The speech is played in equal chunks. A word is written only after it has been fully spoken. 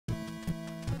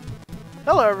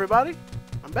Hello everybody,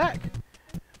 I'm back.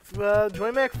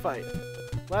 Join Mech fight.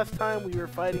 Last time we were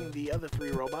fighting the other 3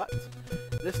 robots.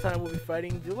 This time we'll be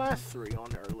fighting the last 3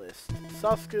 on our list.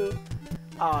 Sasuku,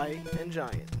 I, and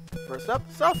Giant. First up,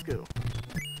 Sasuku.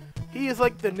 He is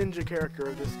like the ninja character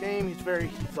of this game.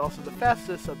 He's also the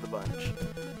fastest of the bunch.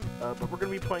 But we're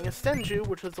going to be playing as Senju,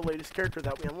 which is the latest character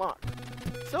that we unlocked.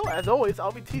 So, as always,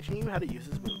 I'll be teaching you how to use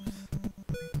his moves.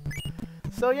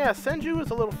 So yeah, Senju is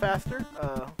a little faster.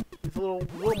 He's a little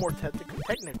more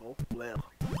technical.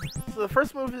 So the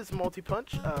first move is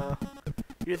multi-punch.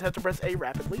 You just have to press A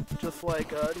rapidly, just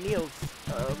like Neo's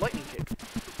lightning kick.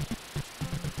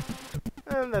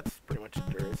 And that's pretty much what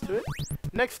there is to it.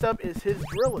 Next up is his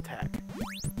drill attack.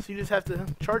 So you just have to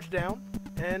charge down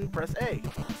and press A.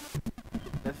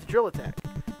 That's the drill attack.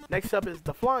 Next up is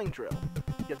the flying drill.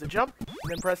 You have to jump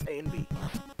and then press A and B.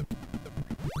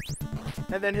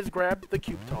 And then his grab, the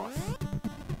cube toss.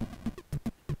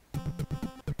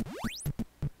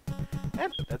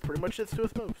 And that's pretty much it to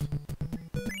his moves.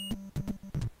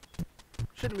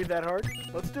 Shouldn't be that hard.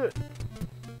 Let's do it.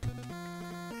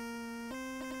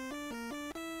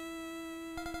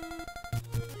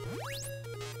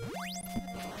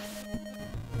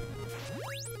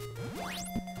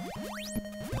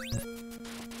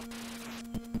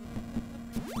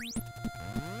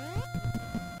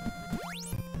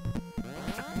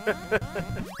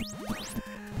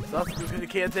 Sasuku, he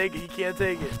can't take it, he can't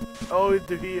take it. Oh, he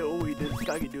did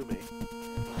Skagidume.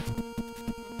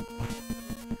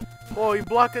 Oh, he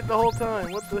blocked it the whole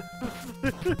time, what the?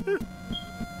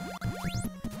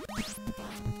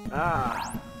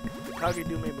 Ah, the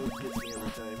Kagedume move gets me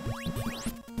every time.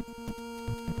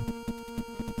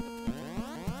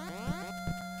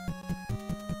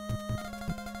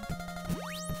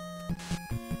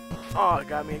 Oh, it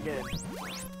got me again.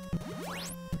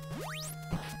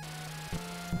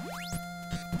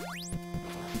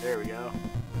 There we go.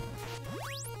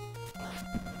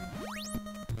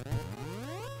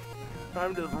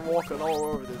 I'm just walking all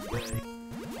over this guy.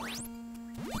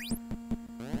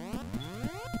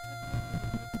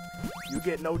 You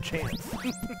get no chance.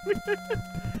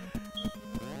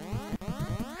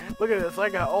 Look at this, I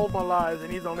got all my lives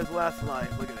and he's on his last life.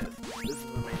 Look at this. This is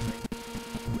amazing.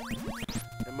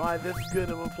 Am I this good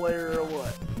of a player or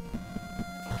what?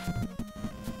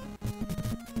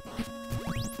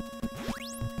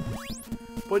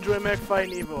 Put Joy Mech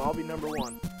fighting evil, I'll be number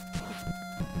 1.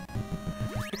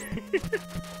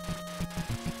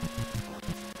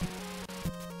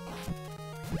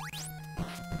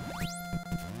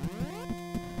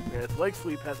 Yeah, his leg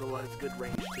sweep has a lot of good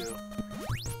range too.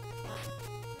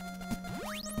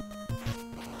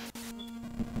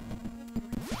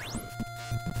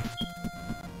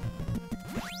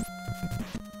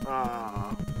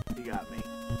 Ah, he got me.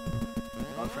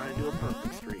 I'll try and do a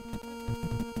perfect streak.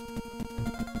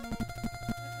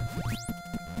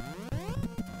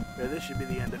 Yeah, this should be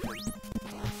the end of him.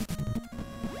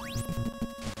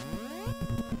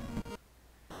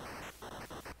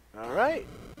 Alright,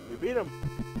 we beat him.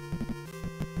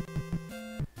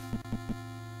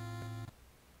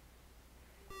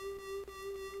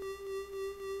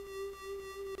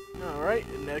 Alright,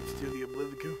 next to the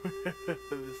Oblivion,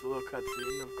 this little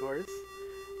cutscene, of course.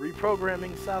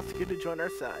 Reprogramming Sasuke to join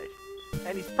our side.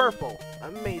 And he's purple.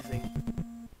 Amazing.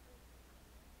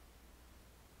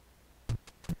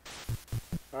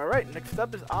 Alright, next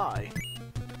up is I.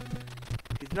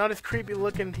 He's not as creepy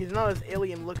looking, he's not as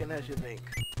alien looking as you think.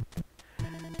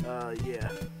 Yeah,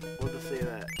 we'll just say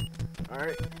that.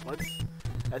 Alright, let's,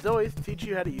 as always, teach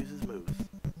you how to use his moves.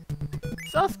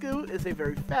 Sasuku is a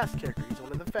very fast character, he's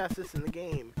one of the fastest in the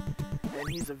game. And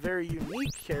he's a very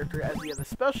unique character as he has a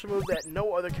special move that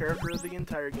no other character of the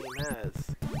entire game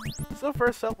has. So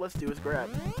first up, let's do his grab,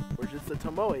 which is the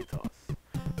Tomoe toss.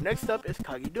 Next up is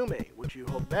Kagedume, which you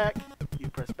hold back, you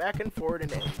press back and forward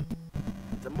and A.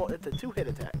 It's a 2-hit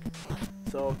attack.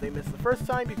 So if they miss the first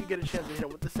time, you can get a chance to hit him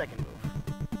with the second move.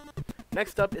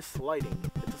 Next up is sliding.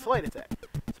 It's a slide attack.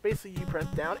 So basically you press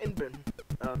down and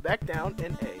back down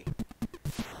and A.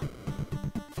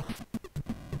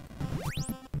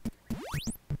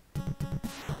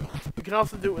 You can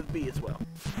also do it with B as well.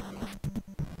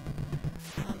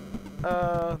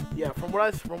 Yeah, from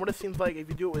what it seems like, if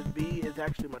you do it with B, it's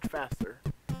actually much faster.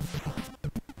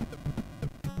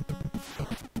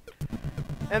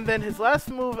 And then his last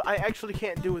move, I actually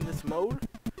can't do in this mode,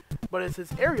 but it's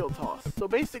his aerial toss. So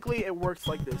basically, it works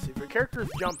like this: if your character is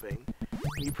jumping,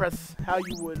 and you press how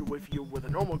you would with a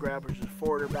normal grab, which is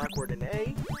forward or backward and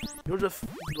A, you'll just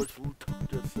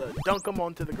dunk them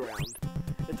onto the ground.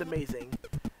 It's amazing.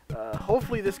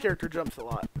 Hopefully, this character jumps a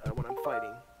lot when I'm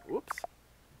fighting. Whoops.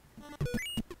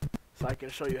 so I can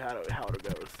show you how it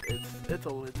goes. It's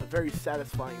a very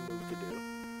satisfying move to do.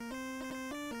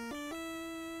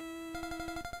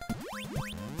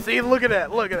 See, look at that,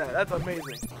 that's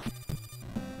amazing.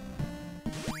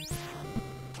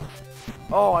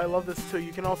 Oh, I love this too.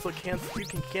 You can also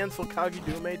cancel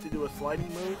Kagedume to do a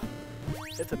sliding move.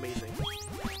 It's amazing.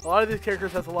 A lot of these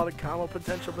characters has a lot of combo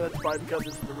potential, but that's probably because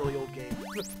this is a really old game.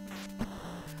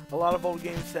 A lot of old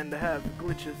games tend to have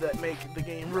glitches that make the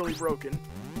game really broken.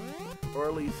 Or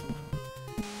at least...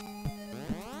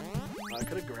 I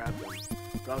could have grabbed him.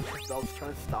 I was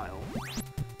trying to style.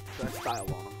 On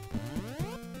him.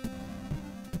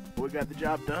 But we got the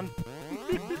job done.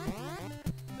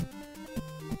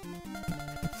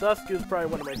 Sasuku is probably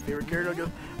one of my favorite characters.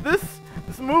 This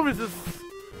move is just...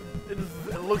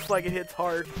 It looks like it hits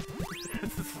hard.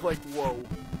 It's just like, whoa.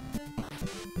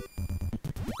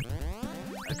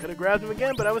 I could have grabbed him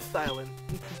again, but I was styling.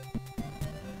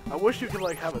 I wish you could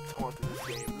like have a taunt in this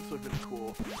game. This would have been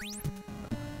cool.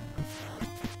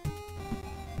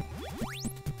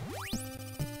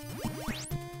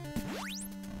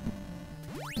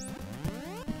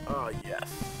 Oh, yes.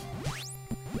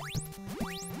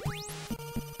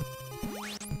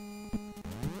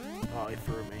 Oh, he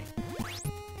threw me.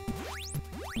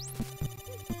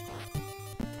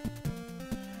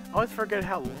 I always forget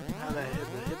how the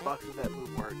hitbox of that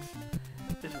move works.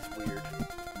 This is weird.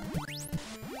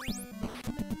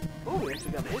 Oh, we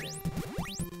actually got a hit in.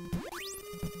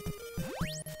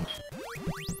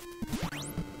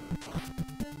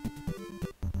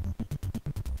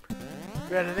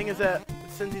 Yeah, the thing is that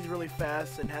since he's really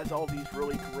fast and has all these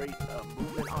really great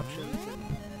movement options and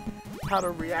how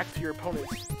to react to your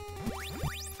opponents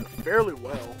fairly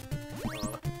well,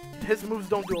 his moves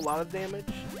don't do a lot of damage.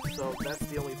 So that's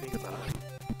the only thing about it.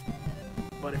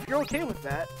 But if you're okay with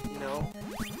that, you know,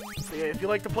 so yeah, if you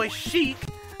like to play Sheik,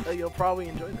 you'll probably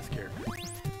enjoy this character.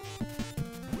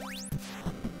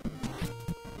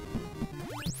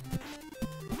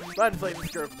 But I just like this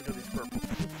character because he's purple.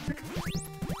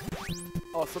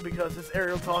 Also because his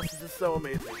aerial tosses is so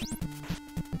amazing.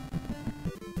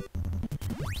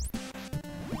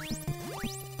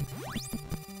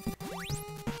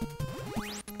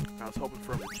 I was hoping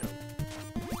for him to jump.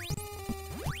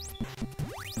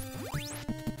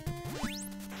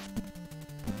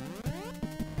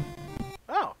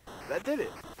 That did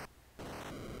it.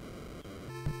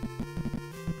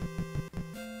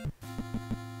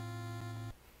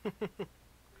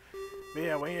 But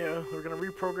yeah, we're gonna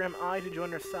reprogram I to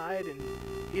join our side, and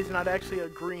he's not actually a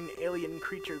green alien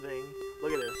creature thing.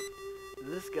 Look at this.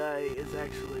 This guy is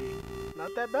actually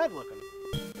not that bad looking.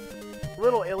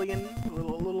 Little alien,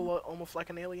 little almost like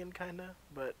an alien kinda,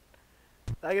 but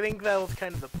I think that was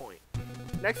kind of the point.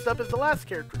 Next up is the last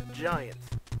character, Giant.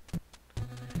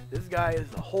 This guy is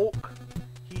the Hulk.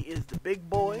 He is the big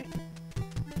boy.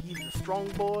 He's the strong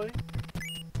boy.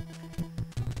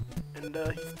 And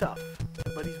he's tough.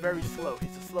 But he's very slow.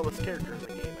 He's the slowest character in the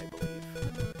game, I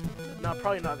believe.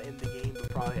 Probably not in the game, but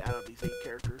probably out of these 8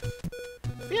 characters.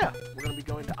 So yeah, we're going to be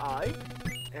going to I.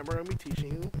 And we're going to be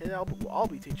teaching you, and I'll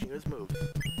be teaching you his moves.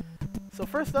 So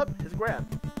first up, his grab.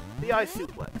 The I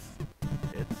suplex.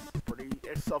 It's pretty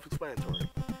self-explanatory.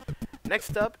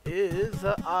 Next up is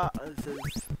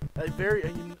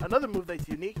another move that's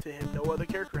unique to him. No other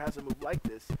character has a move like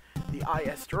this. The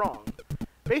I strong.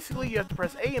 Basically, you have to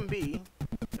press A and B.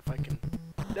 If I can,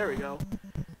 there we go.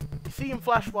 You see him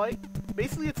flash white.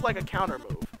 Basically, it's like a counter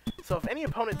move. So if any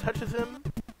opponent touches him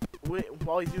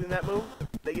while he's doing that move,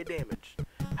 they get damaged.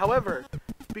 However,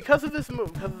 because of this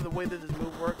move, because of the way that this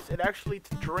move works, it actually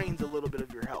drains a little bit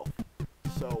of your health.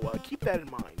 So keep that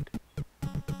in mind.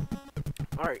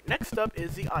 Alright, next up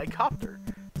is the I copter.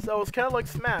 So it's kind of like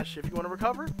Smash. If you want to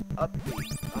recover, up B,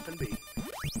 up and B.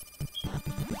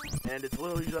 And it's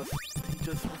literally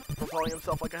just propelling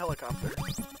himself like a helicopter.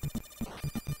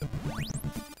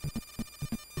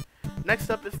 Next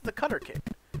up is the cutter kick.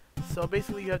 So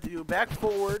basically you have to do back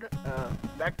forward,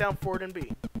 back down forward and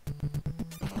B.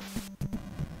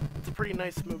 It's a pretty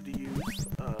nice move to use.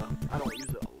 I don't use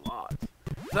it a lot.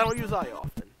 Because I don't use I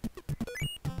often.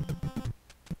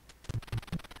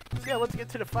 So yeah, let's get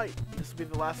to the fight. This will be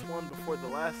the last one before the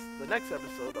next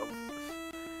episode of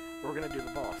this. We're gonna do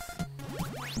the boss.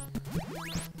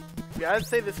 Yeah, I'd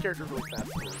say this character's really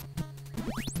fast too.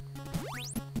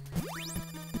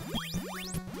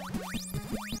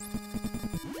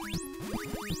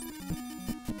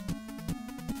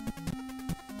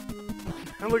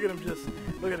 And look at him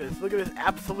look at this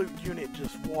absolute unit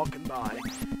just walking by.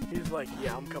 He's like,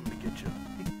 yeah, I'm coming to get you.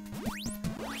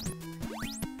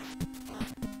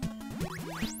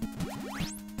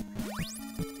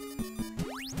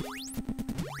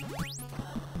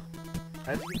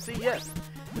 As you can see, yes,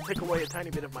 it took away a tiny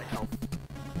bit of my health.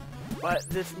 But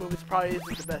this move is probably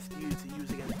isn't the best to use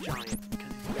against Giant,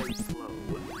 because he's very slow.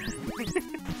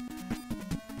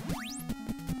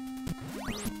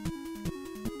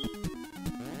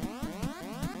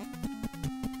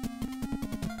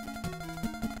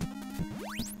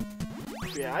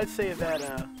 Yeah, I'd say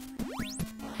that,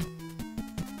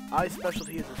 I's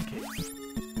specialty is his kicks.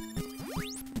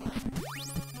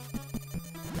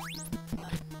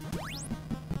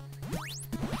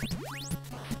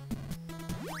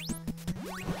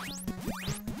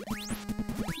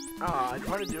 I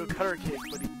tried to do a cutter kick,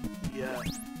 but he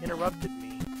interrupted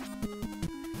me.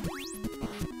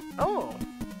 Oh!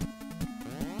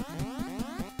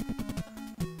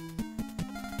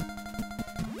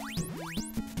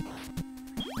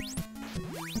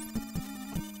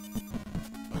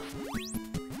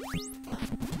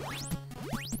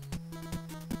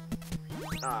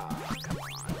 Ah, come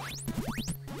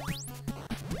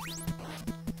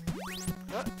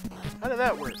on. How did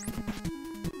that work?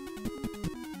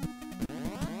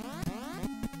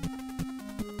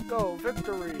 Go,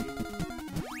 victory!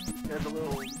 There's a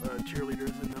little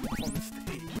cheerleaders on the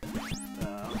stage,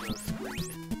 on the screen.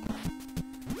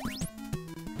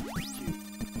 Cute.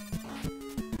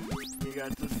 You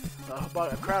got this,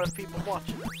 about a crowd of people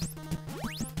watching us.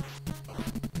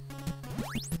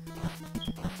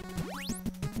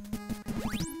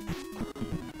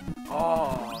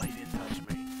 Oh, he didn't touch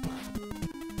me.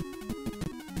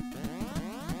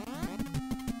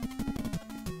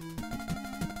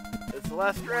 It's the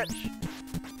last stretch.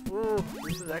 Ooh,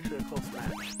 this is actually a close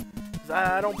match. 'Cause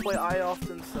I don't play I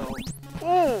often, so...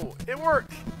 Ooh, it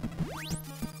worked!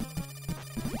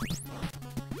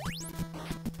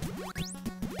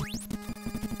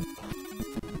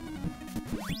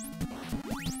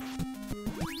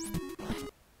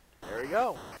 There we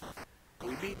go.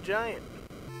 We beat Giant.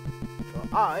 So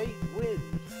I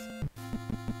wins.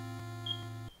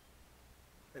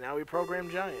 And now we program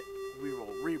Giant. We will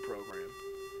reprogram.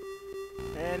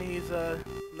 And he's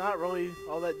not really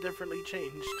all that differently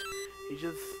changed. He's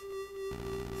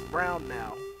brown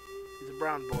now. He's a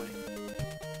brown boy.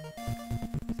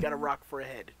 He's got a rock for a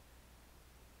head.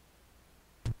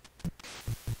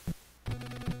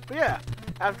 But yeah,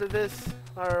 after this,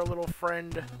 our little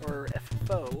friend, or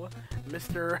FFO,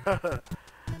 Mr.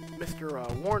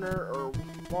 Warner, or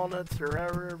Walnuts, or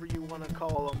however you want to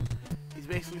call him, he's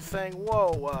basically saying,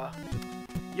 whoa,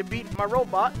 you beat my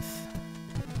robots?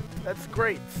 That's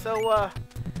great. So,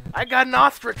 I got an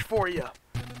ostrich for you.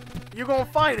 You gonna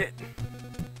fight it.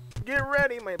 Get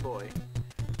ready, my boy.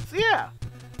 So yeah,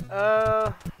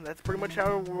 that's pretty much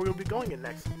how we'll be going in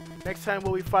next. Next time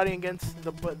we'll be fighting against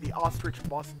the ostrich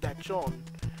boss Dachshon.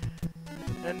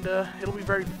 And, it'll be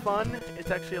very fun.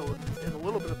 It's actually a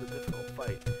little bit of a difficult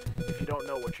fight if you don't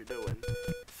know what you're doing.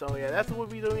 So yeah, that's what we'll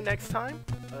be doing next time.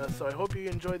 So I hope you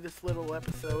enjoyed this little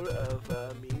episode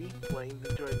of me playing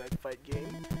the Joy Mech Fight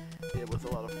game. It was a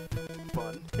lot of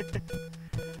fun.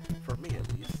 For me,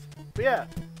 at least. But yeah,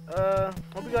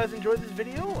 hope you guys enjoyed this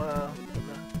video.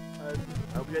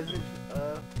 I hope you guys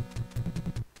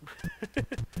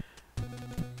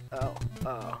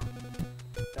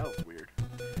that was weird.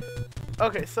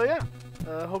 Okay, so yeah,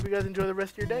 hope you guys enjoy the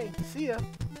rest of your day. See ya!